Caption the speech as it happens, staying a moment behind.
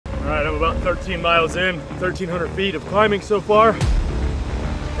Alright, I'm about 13 miles in, 1,300 feet of climbing so far,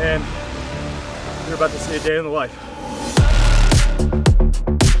 and you're about to see a day in the life.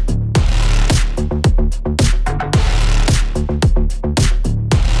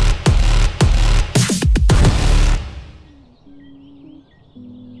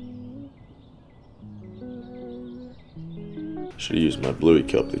 Should have used my Bluey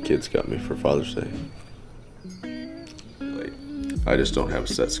cup the kids got me for Father's Day. Like, I just don't have a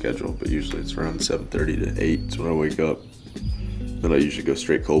set schedule, but usually it's around 7:30 to 8 is when I wake up. Then I usually go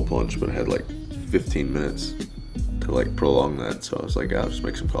straight cold plunge, but I had like 15 minutes to like prolong that, so I was like, I'll just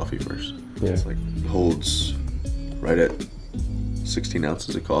make some coffee first. Yeah. It's like holds right at 16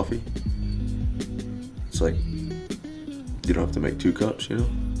 ounces of coffee. It's like you don't have to make 2 cups, you know?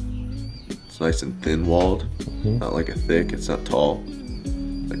 It's nice and thin walled, not like a thick, it's not tall,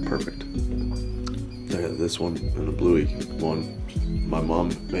 like perfect. I got this one and a Bluey one my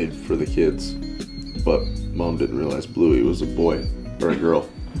mom made for the kids, but mom didn't realize Bluey was a boy or a girl.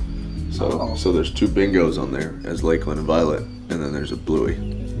 So there's 2 bingos on there as Lakeland and Violet, and then there's a Bluey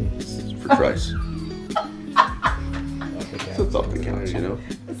for Trice. So it's off the counts, you know?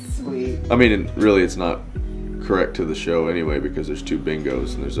 Sweet. I mean, really it's not correct to the show anyway because there's 2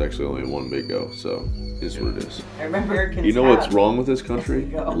 bingos and there's actually only 1 bingo, so it is what it is. I remember you know what's wrong with this country?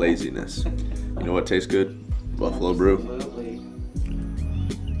 Laziness. You know what tastes good? Buffalo Brew. Absolutely.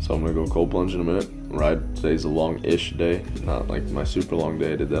 So I'm gonna go cold plunge in a minute. Ride. Today's a long-ish day, not like my super long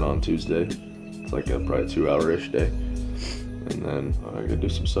day. I did that on Tuesday. It's like a probably 2-hour-ish day. And then I gotta do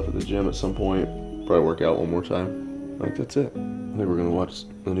some stuff at the gym at some point. Probably work out one more time. Like that's it. I think we're gonna watch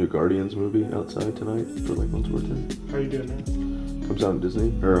the new Guardians movie outside tonight for like once we're 10. How are you doing, man? Comes out on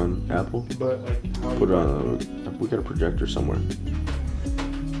Disney or on Apple. But like, how put it on. We got a projector somewhere.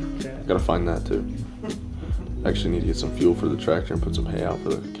 Okay. Gotta find that too. Actually need to get some fuel for the tractor and put some hay out for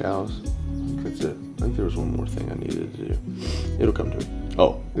the cows. I think that's it. I think there was one more thing I needed to do. It'll come to me.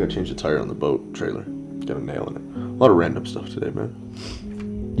 Oh, I gotta change the tire on the boat trailer. Got a nail in it. A lot of random stuff today, man.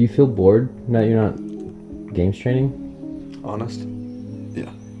 Do you feel bored now that you're not games training? Honest? Yeah.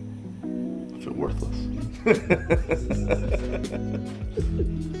 I feel worthless.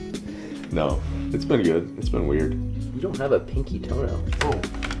 No, it's been good. It's been weird. You don't have a pinky toenail. Oh.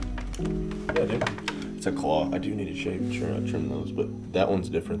 Yeah, dude. It's a claw. I do need to shave. Sure, I trim those, but that one's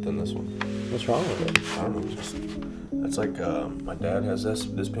different than this one. What's wrong with it? I don't know. Just that's like my dad has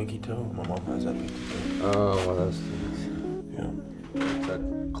this pinky toe. My mom has that pinky toe. Oh, one of those things. Yeah. That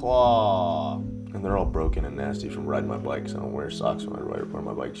claw. And they're all broken and nasty from riding my bike, so I don't wear socks when I wear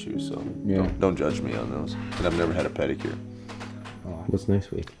my bike shoes, so don't judge me on those. And I've never had a pedicure. Oh, what's next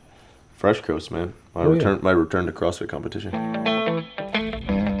week? Fresh Coast, man. My return to CrossFit competition. Hey,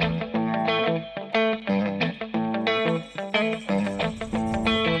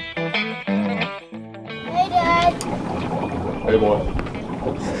 Dad. Hey, boy.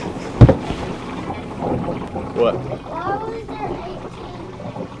 What? How is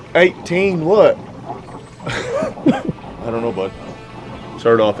there 18 what? I don't know, bud.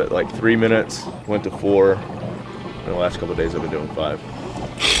 Started off at like 3 minutes, went to 4. And the last couple of days I've been doing 5.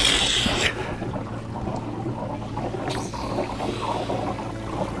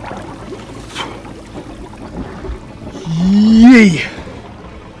 Yay! You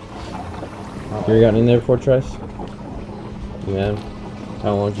ever gotten in there before, Trice? Yeah.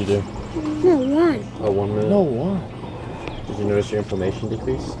 How long did you do? No, 1. Oh, 1 minute? No, why? Did you notice your inflammation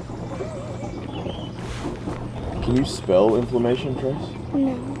decrease? Can you spell inflammation, Trice?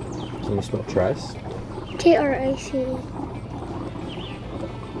 No. Can you spell Trice? T-R-I-C.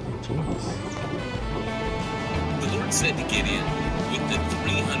 Jeez. The Lord said to Gideon, with the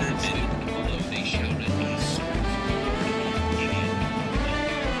 300 men below, they shouted, "He serves Gideon."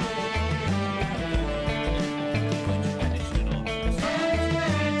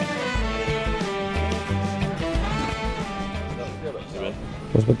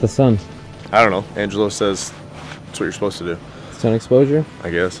 What's with the sun? I don't know. Angelo says that's what you're supposed to do. Sun exposure? I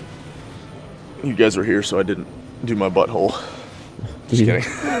guess. You guys were here, so I didn't do my butthole. Just kidding.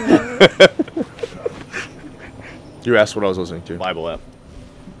 You asked what I was listening to. Bible app.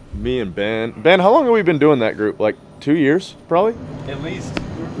 Me and Ben. Ben, how long have we been doing that group? Like 2 years, probably? At least 2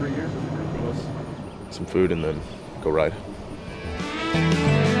 or 3 years with the group of us. Some food and then go ride.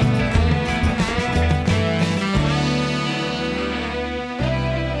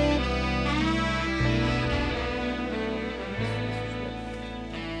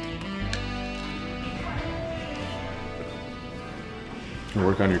 You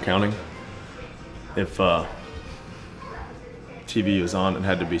work on your counting. If TV was on, it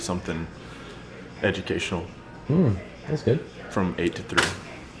had to be something educational. That's good. From 8 to 3.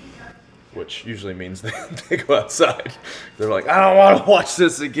 which usually means they go outside. They're like, I don't want to watch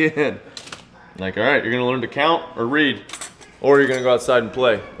this again. Like, all right, you're gonna learn to count or read, or you're gonna go outside and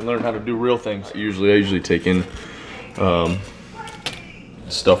play and learn how to do real things. I usually take in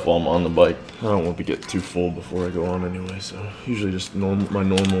stuff while I'm on the bike. I don't want to get too full before I go on anyway, so usually just my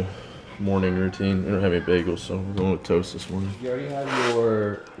normal morning routine. I don't have any bagels, so we're going with toast this morning. You already have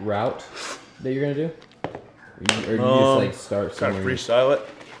your route that you're gonna do? Or do you just like start kind somewhere? of freestyle it.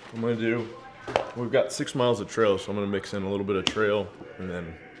 I'm gonna do, we've got 6 miles of trail, so I'm gonna mix in a little bit of trail and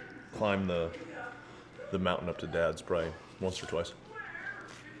then climb the mountain up to Dad's probably once or twice.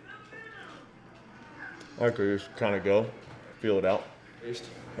 I could just kind of go, feel it out.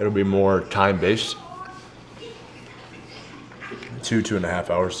 It'll be more time-based. 2.5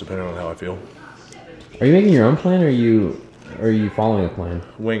 hours, depending on how I feel. Are you making your own plan, or are you following a plan?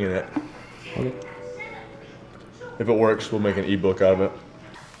 Winging it. Okay. If it works, we'll make an ebook out of it.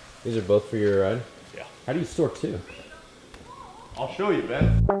 These are both for your ride? Yeah. How do you store two? I'll show you,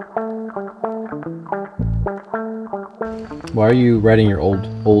 Ben. Why are you riding your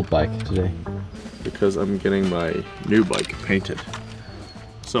old bike today? Because I'm getting my new bike painted.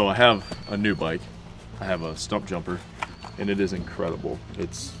 So I have a new bike. I have a Stump Jumper, and it is incredible. It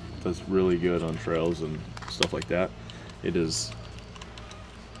does really good on trails and stuff like that. It is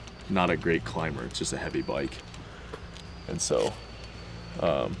not a great climber. It's just a heavy bike. And so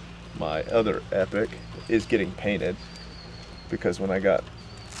my other Epic is getting painted, because when I got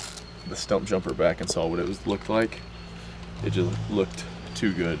the Stump Jumper back and saw what it looked like, it just looked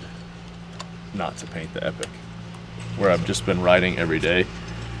too good not to paint the Epic. Where I've just been riding every day,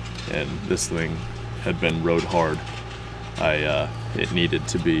 and this thing had been rode hard. It needed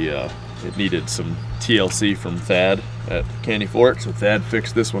to be, it needed some TLC from Thad at Candy Fort, so Thad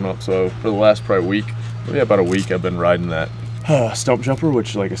fixed this one up. So for the last probably week, maybe about a week, I've been riding that Stump Jumper,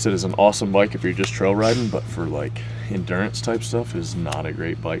 which, like I said, is an awesome bike if you're just trail riding, but for like endurance type stuff is not a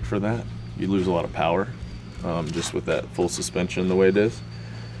great bike for that. You lose a lot of power just with that full suspension the way it is.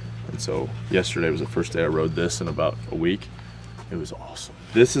 And so yesterday was the first day I rode this in about a week. It was awesome.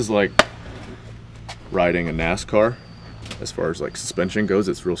 This is like riding a NASCAR as far as like suspension goes.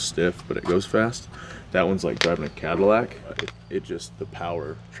 It's real stiff, but it goes fast. That one's like driving a Cadillac. It just, the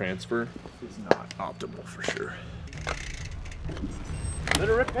power transfer is not optimal for sure. Let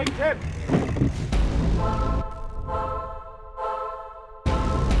her rip pink 10.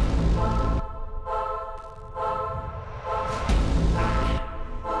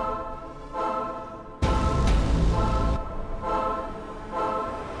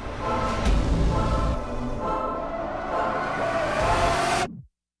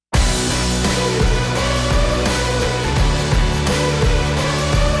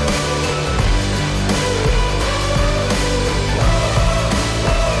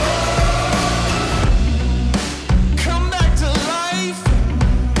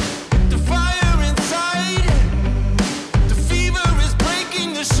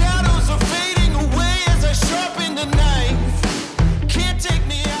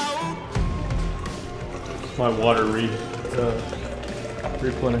 My water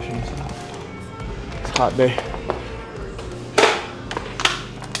replenishing. It's a hot day.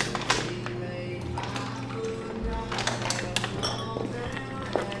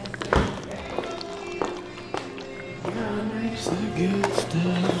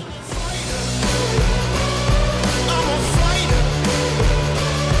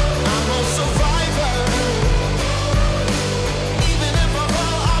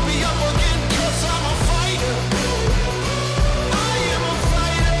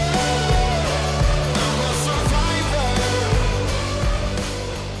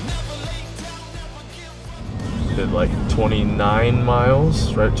 Did like 29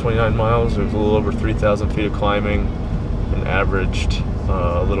 miles, right? 29 miles. It was a little over 3,000 feet of climbing, and averaged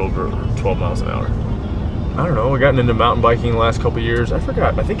a little over 12 miles an hour. I don't know. We've gotten into mountain biking the last couple of years. I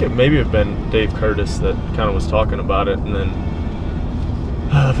forgot. I think it maybe have been Dave Curtis that kind of was talking about it, and then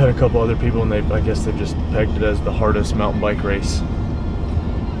I've had a couple other people, and I guess they've just pegged it as the hardest mountain bike race.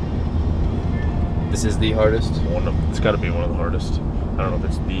 This is the hardest? It's got to be one of the hardest. I don't know if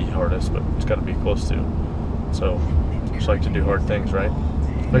it's the hardest, but it's got to be close to. So, just like to do hard things, right?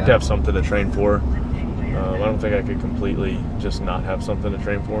 I like to have something to train for. I don't think I could completely just not have something to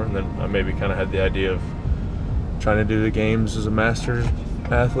train for. And then I maybe kind of had the idea of trying to do the games as a master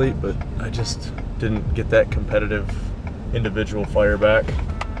athlete, but I just didn't get that competitive individual fire back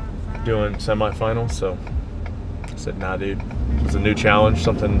doing semifinals. So I said, nah, dude, it's a new challenge,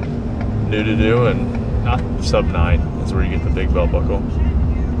 something new to do, and not sub 9 is where you get the big belt buckle.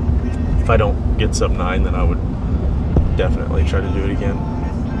 If I don't get sub 9, then I would definitely try to do it again.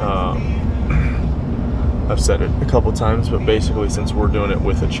 I've said it a couple times, but basically since we're doing it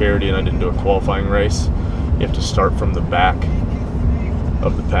with a charity and I didn't do a qualifying race, you have to start from the back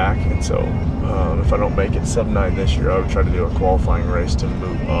of the pack. And so if I don't make it sub-9 this year, I would try to do a qualifying race to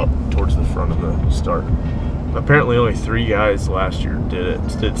move up towards the front of the start. Apparently only 3 guys last year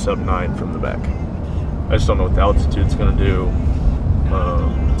did sub-9 from the back. I just don't know what the altitude's going to do.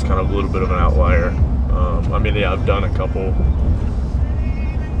 It's kind of a little bit of an outlier. I mean, yeah, I've done a couple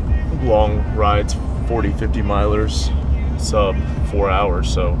long rides, 40, 50 milers, sub 4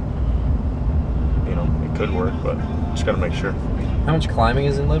 hours, so, you know, it could work, but just got to make sure. How much climbing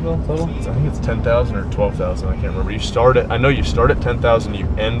is in Leadville total? I think it's 10,000 or 12,000. I can't remember. You start at, I know you start at 10,000, you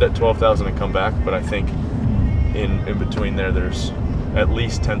end at 12,000 and come back, but I think in between there's at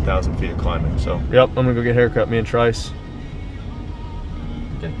least 10,000 feet of climbing. So, yep, I'm gonna go get a haircut, me and Trice.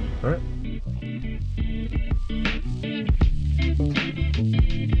 Okay. All right.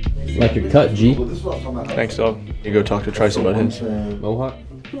 Like your cut, G. Thanks, dog. You go talk to Trice about his. Mohawk?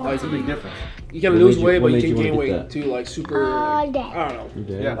 Oh, it's a big difference. You can lose weight, but you can gain weight that? too. Like super, like, I don't know. You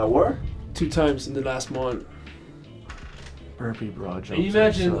did? Yeah. Where? 2 times in the last month. Burpee broad jumps. Can you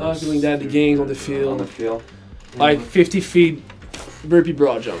imagine us doing that at the games on the field? field. Like 50 feet burpee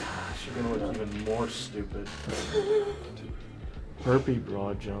broad jump. You're gonna look even more stupid. Burpee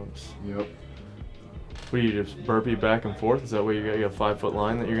broad jumps. Yep. What do you just burpee back and forth? Is that what you got? You got a 5-foot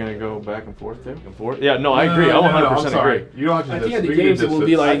line that you're gonna go back and forth to? And forth? Yeah, no, I agree. I 100% agree. You don't have to I do think at this. the We can games do it will this.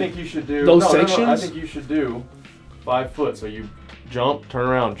 be like I think you should do those I sections? think you should do 5 foot. So you jump, turn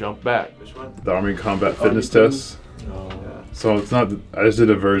around, jump back. Which one? The Army Combat Fitness Test. No. So it's not. I just did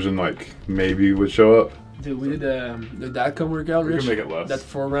a version like maybe would show up. Dude, we did the DATCOM workout, We Rich. can make it less. That's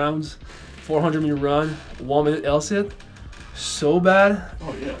 4 rounds, 400-meter run, 1 minute LSIT. So bad.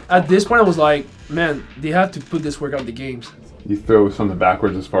 Oh yeah. At this point, I was like, man, they have to put this workout at the games. You throw something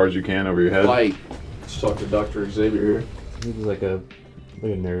backwards as far as you can over your head. Like, Let's talk to Dr. Xavier here. He was like a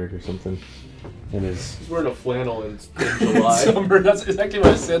nerd or something. And his He's wearing a flannel in July. summer. That's exactly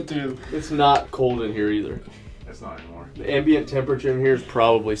what I said to him. It's not cold in here either. It's not anymore. The ambient temperature in here is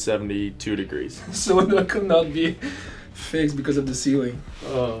probably 72 degrees. So that could not be fixed because of the ceiling.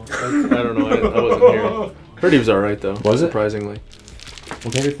 Oh, I don't know. I wasn't here. Heard he was all right though. Was it? Surprisingly.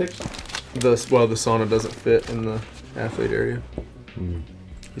 what kind of fix? The sauna doesn't fit in the athlete area.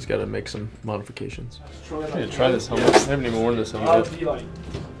 He's got to make some modifications. I need to try this helmet. I haven't even worn this I'll helmet yet. be like,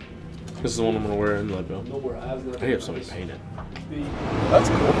 This is the one I'm gonna wear in Leadville. nowhere. I I think have somebody paint it. The- That's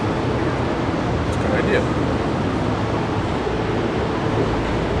cool. That's a good idea.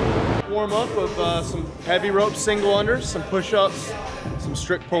 Warm up with some heavy rope single unders, some push-ups, some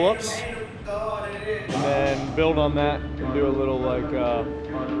strict pull-ups, and then build on that and do a little like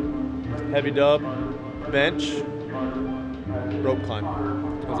heavy dub, bench, rope climb.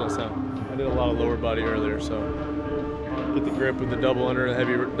 How's that sound? I did a lot of lower body earlier, so get the grip with the double under and the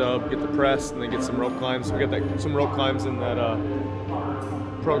heavy dub, get the press, and then get some rope climbs. We got some rope climbs in that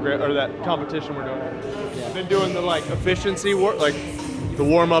program or that competition we're doing. I've been doing the like efficiency work, like the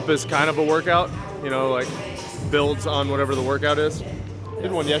warm up is kind of a workout, you know, like builds on whatever the workout is.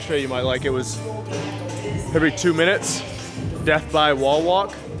 Did one yesterday you might like. It was every 2 minutes, death by wall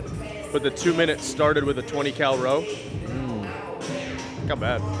walk, but the 2 minutes started with a 20 cal row. Not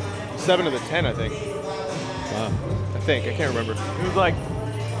bad. 7 of the 10, I think. Wow. I can't remember. It was like,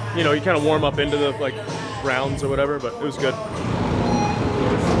 you know, you kind of warm up into the like rounds or whatever, but it was good.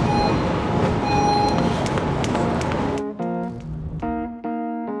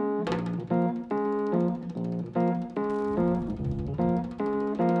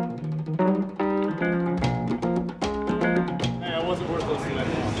 Hey, I wasn't worthless in that.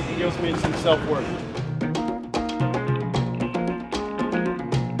 It gives me some self-worth.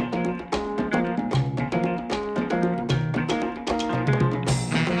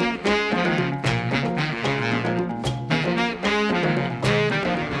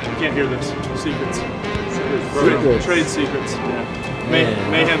 Can't hear this. Secrets. Secrets. Trade secrets. Yeah.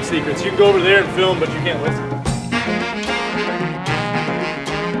 Mayhem secrets. You can go over there and film, but you can't listen.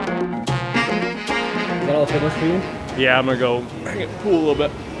 Is that all fitness for you? Yeah, I'm gonna go pool a little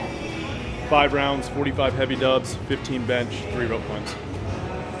bit. 5 rounds, 45 heavy dubs, 15 bench, 3 rope climbs.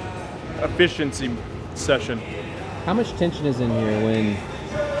 Efficiency session. How much tension is in here when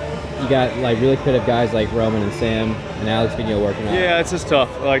you got like really competitive guys like Roman and Sam and Alex Vigneault working out? Yeah, it's just tough.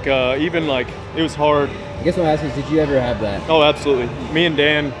 Like even like it was hard. I guess what I'm asking is, did you ever have that? Oh, absolutely. Me and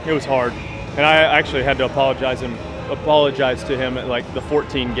Dan, it was hard, and I actually had to apologize to him at like the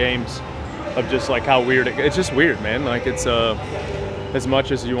 14 games of just like how weird it's just weird, man. Like it's as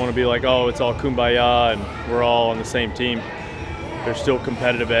much as you want to be like, oh, it's all kumbaya and we're all on the same team, there's still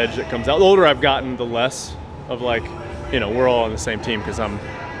competitive edge that comes out. The older I've gotten, the less of like, you know, we're all on the same team because I'm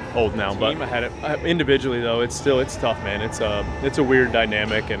old now. But I had it individually though. It's tough, man. It's a weird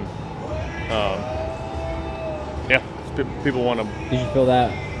dynamic, and yeah, people want to. Did you feel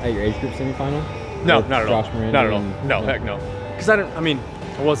that at your age group semifinal? No, With not at all. Josh Miranda Not at all. and- No, yeah. heck no. Because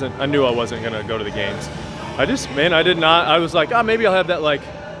I knew I wasn't gonna go to the games. I did not. I was like, maybe I'll have that like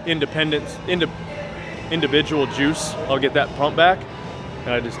individual juice. I'll get that pump back,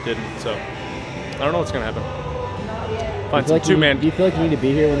 and I just didn't. So I don't know what's gonna happen. Find some two-man. Do you feel like you need to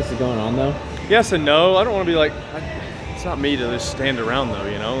be here when this is going on though? Yes and no. I don't want to be like. It's not me to just stand around though,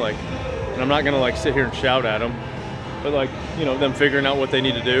 you know. Like, and I'm not gonna like sit here and shout at them. But like, you know, them figuring out what they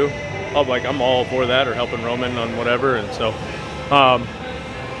need to do. I'm all for that, or helping Roman on whatever. And so,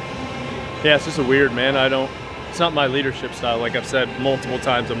 yeah, it's just a weird, man. It's not my leadership style. Like I've said multiple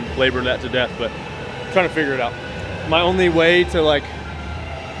times, I'm laboring that to death, but I'm trying to figure it out. My only way to like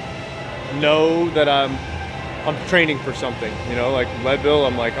know that I'm training for something, you know, like Leadville,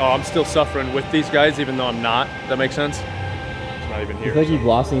 I'm like, I'm still suffering with these guys, even though I'm not. That makes sense? It's not even here. You feel like you've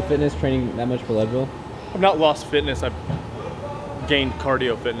lost any fitness training that much for Leadville? I've not lost fitness. I've gained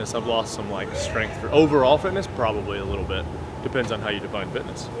cardio fitness. I've lost some like strength. For overall fitness, probably a little bit. Depends on how you define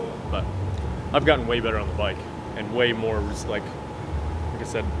fitness. But I've gotten way better on the bike, and way more like I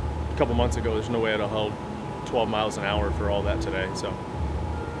said a couple months ago, there's no way I'd have held 12 miles an hour for all that today. So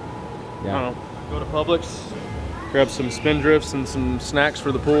Yeah. I don't know. Go to Publix, grab some spindrifts and some snacks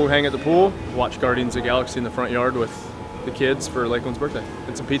for the pool, hang at the pool, watch Guardians of the Galaxy in the front yard with the kids for Lakeland's birthday,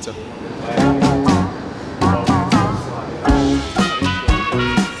 and some pizza.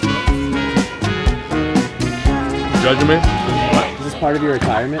 Judging me? Is this part of your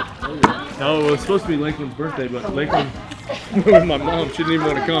retirement? No, it was supposed to be Lakeland's birthday, but Lakeland, with my mom, she didn't even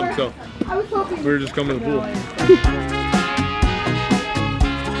want to come, so we were just coming to the pool.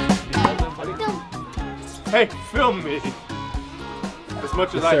 Hey, film me. As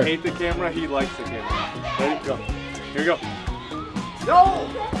much as Yes, sir. I hate the camera, he likes the camera. Ready? Go. Here we go. No!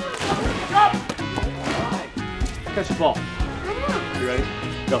 Go! Catch the ball. You ready?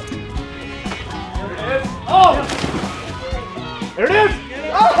 Go. There it is. Oh! There it is!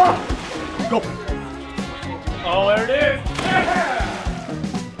 Oh! Go! Oh, there it is! Yeah!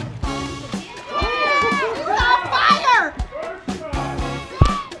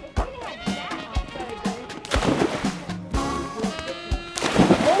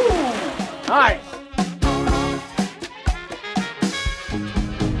 Nice!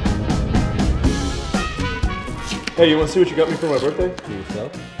 Hey, you want to see what you got me for my birthday? To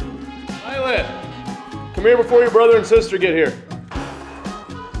yourself? Violet! Come here before your brother and sister get here.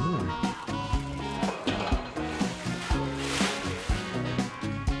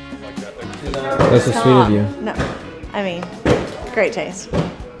 That's so sweet of you. No, I mean, great taste.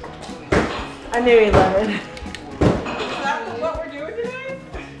 I knew he'd love it.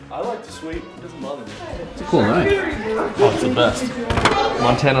 I like the sweet. It doesn't bother me. It's a cool knife. Oh, it's the best.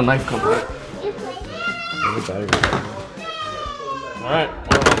 Montana knife company. Alright,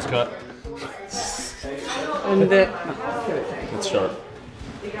 one one's cut. And It's sharp.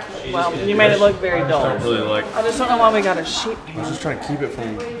 well, you made it look very I dull. don't really like. I just don't know why we got a sheep I pan. was just trying to keep it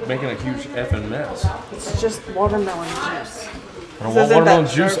from making a huge effing mess. It's just watermelon juice. I don't This want isn't watermelon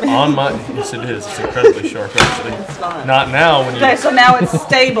that juice sharp. on my. Yes, it is. It's incredibly sharp, actually. It's not. Not now when you. Okay, so now it's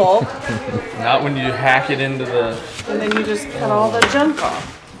stable, Not when you hack it into the. and then you just cut all the junk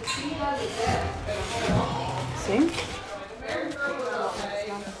off. See?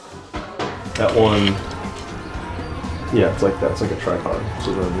 That one. Yeah, it's like that. It's like a tripod.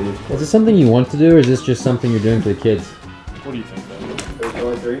 So Is this something you want to do, or is this just something you're doing for the kids? what do you think,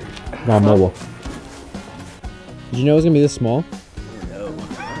 Ben? Non mobile. Did you know it was gonna be this small?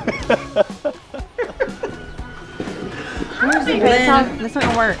 That's not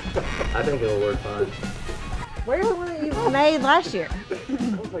gonna work. I think it'll work fine. Where was it you made last year?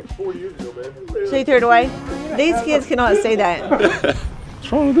 That was like 4 years ago, baby. So you threw it away? These kids cannot say that.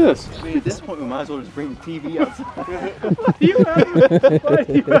 What's wrong with this? I mean, at this point, we might as well just bring the TV outside. you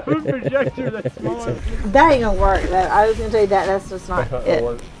have a projector that's small. That ain't gonna work. I was gonna tell you that's just not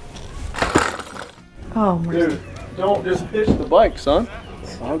it. Oh my. Dude, don't just pitch the bike, son.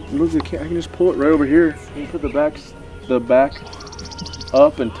 I'll move the I can just pull it right over here. You can put the back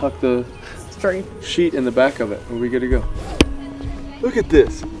up and tuck the Straight. sheet in the back of it, and we good to go. Look at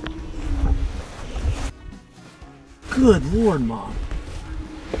this. Good Lord, Mom.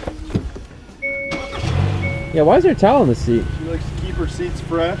 Yeah, why is there a towel on the seat? She likes to keep her seats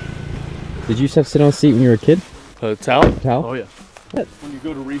fresh. Did you used to have to sit on a seat when you were a kid? A towel? Towel? Oh, yeah. What? When you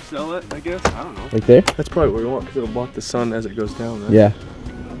go to resell it, I guess. I don't know. Like there? That's probably what we want, because it'll block the sun as it goes down. Right? Yeah.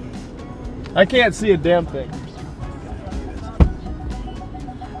 I can't see a damn thing.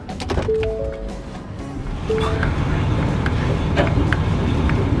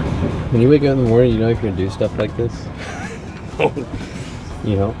 When you wake up in the morning, you know if you're gonna do stuff like this?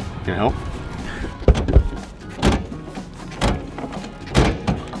 You know? Can I help?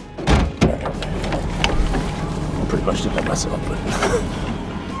 I pretty much did that myself, but.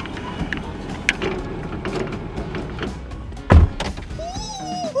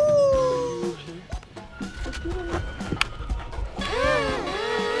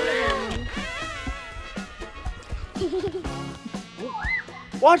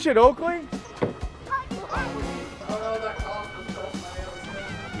 Watch it, Oakley.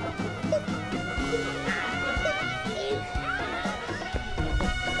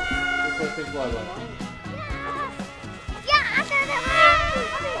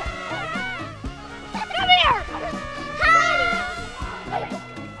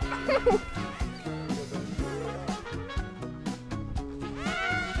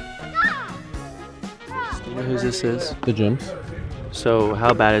 Do you know whose this is? The gym's. So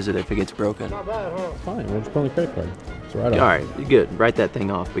how bad is it if it gets broken? Fine, we'll just put on the credit card. It's right off. All right, you're good. Write that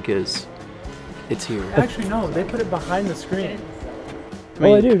thing off because it's here. Actually, no. They put it behind the screen.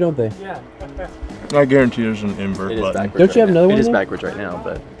 Oh, they do, don't they? Yeah. I guarantee there's an invert It is button. backwards. Don't you have another one It is there? backwards right now,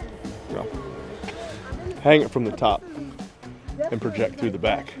 but No. Hang it from the top and project through the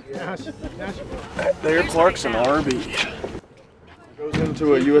back. There, Clarkson RB. Goes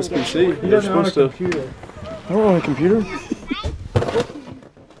into a USB-C. He doesn't own a computer. I don't own a computer.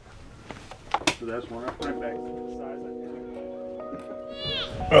 So that's one up right back to the size.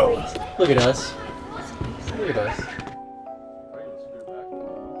 Oh. look at us. Look at us.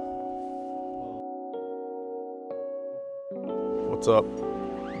 What's up?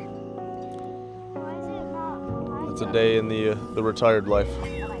 It's a day in the retired life.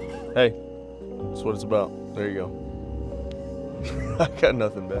 Hey, that's what it's about. There you go. I got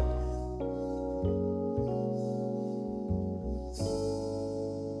nothing, man.